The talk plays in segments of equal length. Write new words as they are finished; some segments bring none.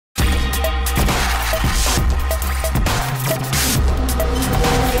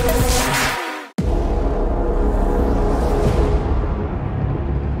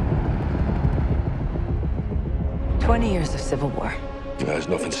20 years of civil war. There's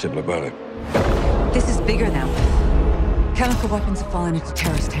nothing simple about it. This is bigger now. Chemical weapons have fallen into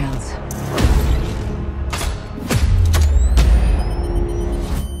terrorist hands.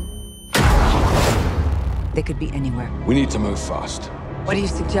 They could be anywhere. We need to move fast. What do you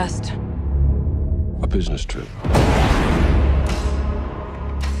suggest? A business trip.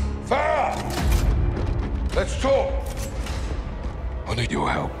 Farah! Let's talk! I need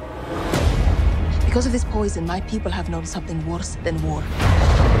your help. Because of this poison, my people have known something worse than war.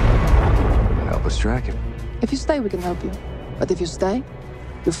 Help us track him. If you stay, we can help you. But if you stay,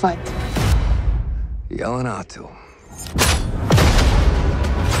 you fight. Yelling out to him.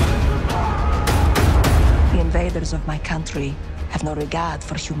 The invaders of my country have no regard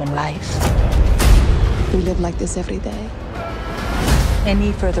for human life. We live like this every day.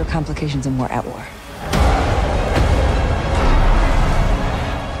 Any further complications and we're at war.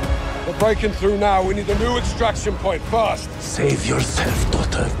 We're breaking through now. We need a new extraction point, fast. Save yourself,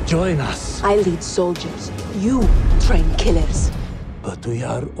 daughter. Join us. I lead soldiers. You train killers. But we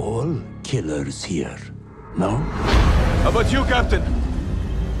are all killers here, no? How about you, Captain?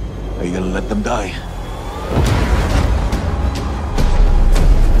 Are you gonna let them die?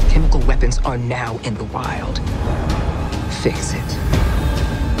 Chemical weapons are now in the wild. Fix it.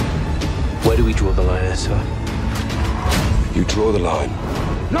 Where do we draw the line, sir? You draw the line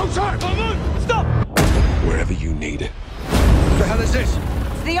No, sir! Stop! wherever you need it. What the hell is this?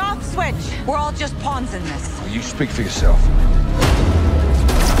 It's the off switch. We're all just pawns in this. You speak for yourself.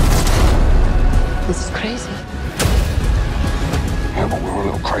 This is crazy. Yeah, but we're a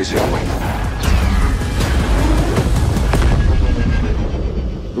little crazy, aren't we?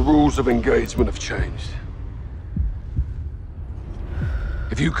 The rules of engagement have changed.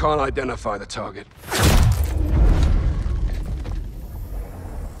 If you can't identify the target,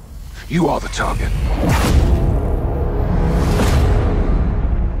 you are the target.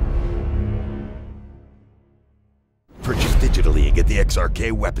 Purchase digitally and get the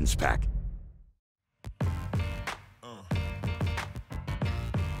XRK weapons pack.